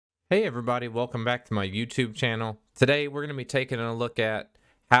Hey everybody, welcome back to my YouTube channel. Today we're going to be taking a look at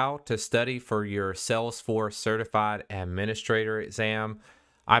how to study for your Salesforce Certified Administrator Exam.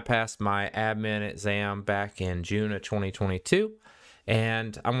 I passed my admin exam back in June of 2022,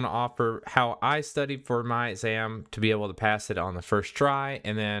 and I'm going to offer how I studied for my exam to be able to pass it on the first try,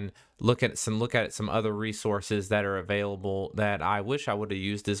 and then look at some other resources that are available that I wish I would have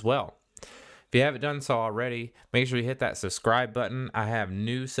used as well. If you haven't done so already, make sure you hit that subscribe button. I have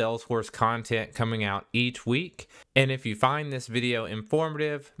new Salesforce content coming out each week. And if you find this video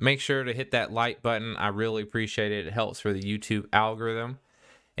informative, make sure to hit that like button. I really appreciate it. It helps for the YouTube algorithm.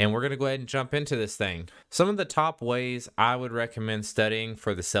 And we're going to go ahead and jump into this thing. Some of the top ways I would recommend studying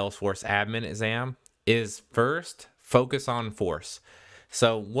for the Salesforce admin exam is first, focus on force.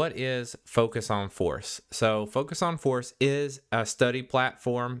 So what is Focus on Force? So Focus on Force is a study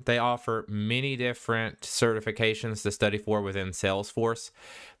platform. They offer many different certifications to study for within Salesforce.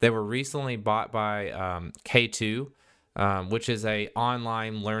 They were recently bought by K2, which is an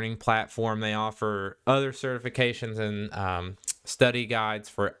online learning platform. They offer other certifications and study guides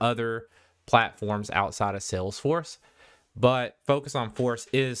for other platforms outside of Salesforce. But Focus on Force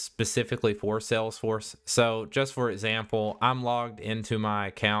is specifically for Salesforce. So just for example, I'm logged into my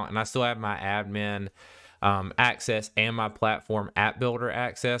account and I still have my admin access and my platform app builder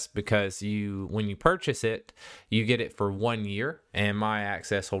access, because when you purchase it, you get it for 1 year, and my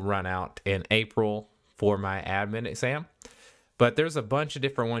access will run out in April for my admin exam. But there's a bunch of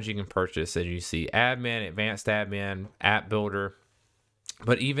different ones you can purchase, as you see: admin, advanced admin, app builder,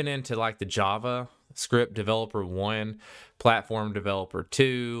 but even into like the Java Script Developer 1, Platform Developer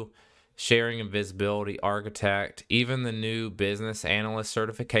 2, Sharing and Visibility Architect, even the new Business Analyst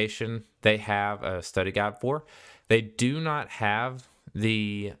certification, they have a study guide for. They do not have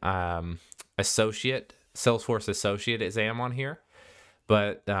the Salesforce Associate exam on here,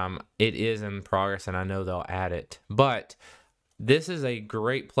 but it is in progress, and I know they'll add it. But this is a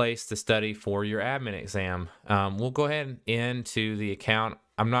great place to study for your admin exam. We'll go ahead into the account.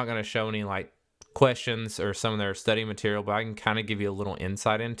 I'm not going to show any like questions or some of their study material, but I can kind of give you a little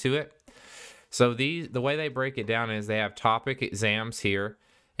insight into it. So the way they break it down is they have topic exams here,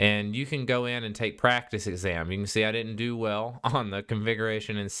 and you can go in and take practice exam. You can see I didn't do well on the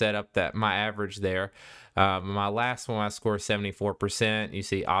configuration and setup, that my average there. My last one I scored 74%. You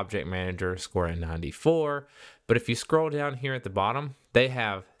see Object Manager scoring 94. But if you scroll down here at the bottom, they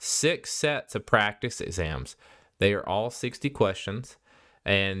have 6 sets of practice exams. They are all 60 questions,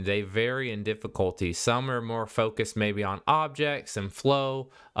 and they vary in difficulty. Some are more focused maybe on objects and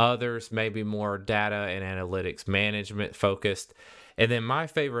flow. Others maybe more data and analytics management focused. And then my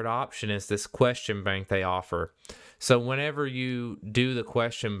favorite option is this question bank they offer. So whenever you do the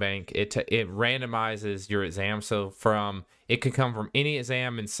question bank, it randomizes your exam. So it could come from any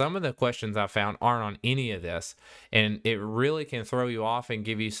exam, and some of the questions I found aren't on any of this. And it really can throw you off and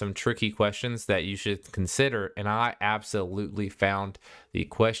give you some tricky questions that you should consider. And I absolutely found the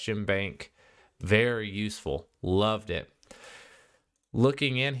question bank very useful. Loved it.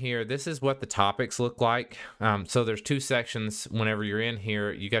 Looking in here, this is what the topics look like. So there's 2 sections whenever you're in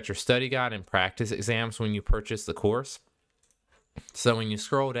here. You got your study guide and practice exams when you purchase the course. So when you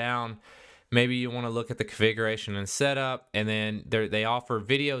scroll down, maybe you want to look at the configuration and setup, and then they offer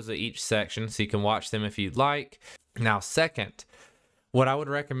videos of each section, so you can watch them if you'd like. Now, second, what I would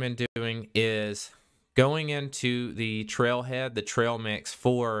recommend doing is going into the trailhead, the trail mix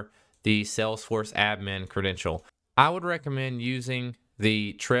for the Salesforce admin credential. I would recommend using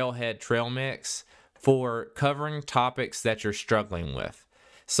the trailhead trail mix for covering topics that you're struggling with.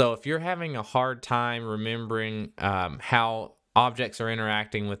 So if you're having a hard time remembering how objects are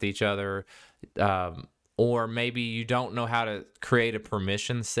interacting with each other, or maybe you don't know how to create a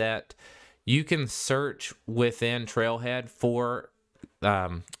permission set, you can search within Trailhead for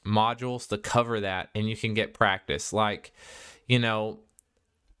modules to cover that, and you can get practice. Like,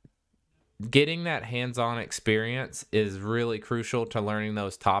 getting that hands-on experience is really crucial to learning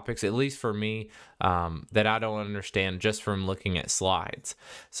those topics, at least for me, that I don't understand just from looking at slides.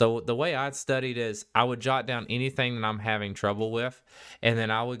 So the way I'd studied is I would jot down anything that I'm having trouble with, and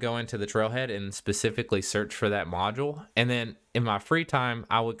then I would go into the Trailhead and specifically search for that module. And then in my free time,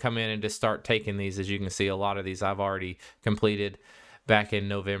 I would come in and just start taking these. As you can see, a lot of these I've already completed back in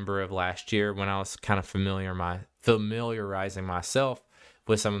November of last year, when I was kind of familiarizing myself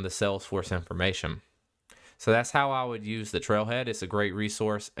with some of the Salesforce information. So that's how I would use the Trailhead. It's a great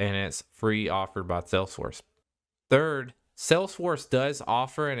resource, and it's free, offered by Salesforce. Third, Salesforce does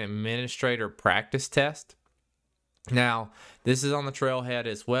offer an administrator practice test. Now, this is on the Trailhead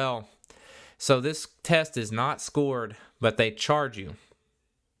as well. So this test is not scored, but they charge you.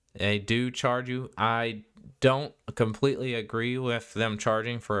 They do charge you. I don't completely agree with them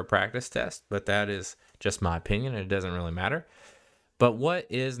charging for a practice test, but that is just my opinion. It doesn't really matter. But what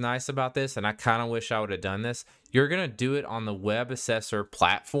is nice about this, and I kind of wish I would have done this, you're going to do it on the Web Assessor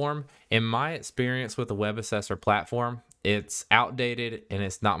platform. In my experience with the Web Assessor platform, it's outdated and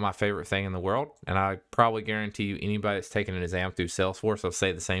it's not my favorite thing in the world. And I probably guarantee you anybody that's taking an exam through Salesforce will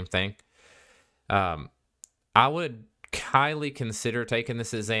say the same thing. I would highly consider taking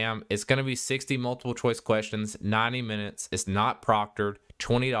this exam. It's going to be 60 multiple choice questions, 90 minutes. It's not proctored,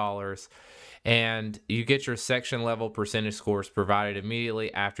 $20. And you get your section level percentage scores provided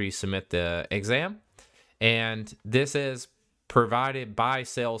immediately after you submit the exam. And this is provided by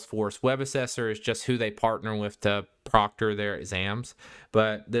Salesforce. Web Assessor is just who they partner with to proctor their exams,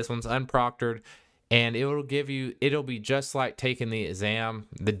 but this one's unproctored, and it'll be just like taking the exam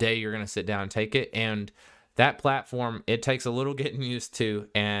the day you're going to sit down and take it. And that platform, it takes a little getting used to,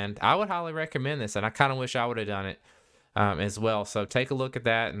 and I would highly recommend this, and I kind of wish I would have done it as well. So take a look at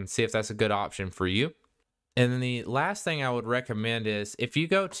that and see if that's a good option for you. And then the last thing I would recommend is if you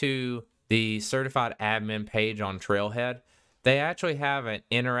go to the Certified Admin page on Trailhead, they actually have an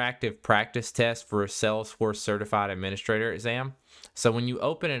interactive practice test for a Salesforce Certified Administrator Exam. So when you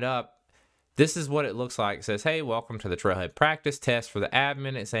open it up, this is what it looks like. It says, hey, welcome to the Trailhead practice test for the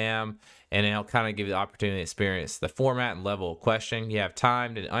admin exam. And it'll kind of give you the opportunity to experience the format and level of question. You have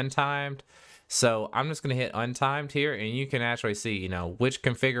timed and untimed. So I'm just going to hit untimed here, and you can actually see, which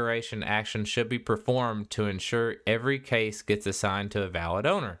configuration action should be performed to ensure every case gets assigned to a valid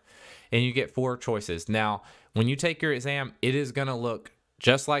owner. And you get 4 choices. Now, when you take your exam, it is going to look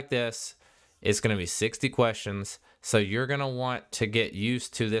just like this. It's going to be 60 questions. So you're going to want to get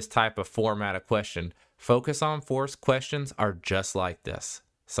used to this type of format of question. Focus on force questions are just like this.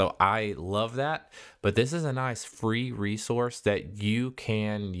 So I love that. But this is a nice free resource that you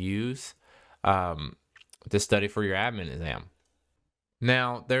can use to study for your admin exam.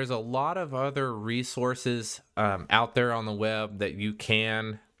 Now, there's a lot of other resources out there on the web that you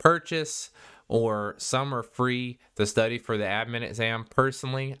can purchase, or some are free to study for the admin exam.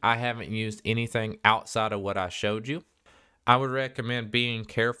 Personally, I haven't used anything outside of what I showed you. I would recommend being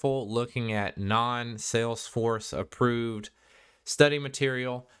careful looking at non-Salesforce approved study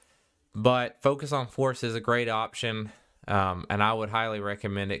material, but Focus on Force is a great option. And I would highly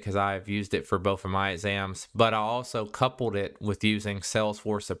recommend it because I've used it for both of my exams, but I also coupled it with using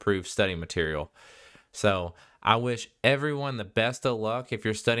Salesforce approved study material. So I wish everyone the best of luck if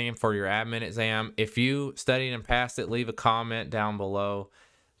you're studying for your admin exam. If you studied and passed it, leave a comment down below.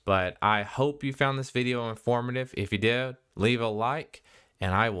 But I hope you found this video informative. If you did, leave a like,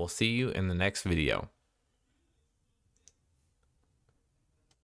 and I will see you in the next video.